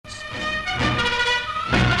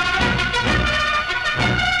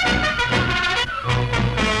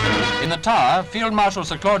Tower, Field Marshal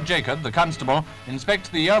Sir Claude Jacob, the Constable, inspects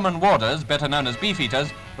the yeoman warders, better known as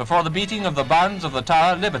beefeaters, before the beating of the bounds of the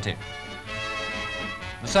Tower Liberty.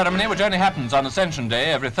 The ceremony, which only happens on Ascension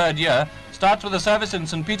Day every third year, starts with a service in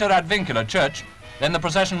St. Peter ad Vincula Church. Then the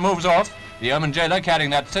procession moves off, the yeoman jailer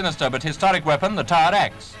carrying that sinister but historic weapon, the Tower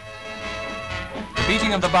axe. The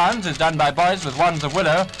beating of the bounds is done by boys with wands of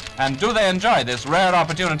willow, and do they enjoy this rare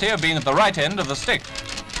opportunity of being at the right end of the stick.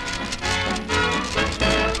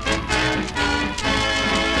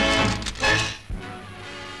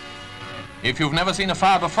 If you've never seen a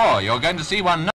fire before, you're going to see one now.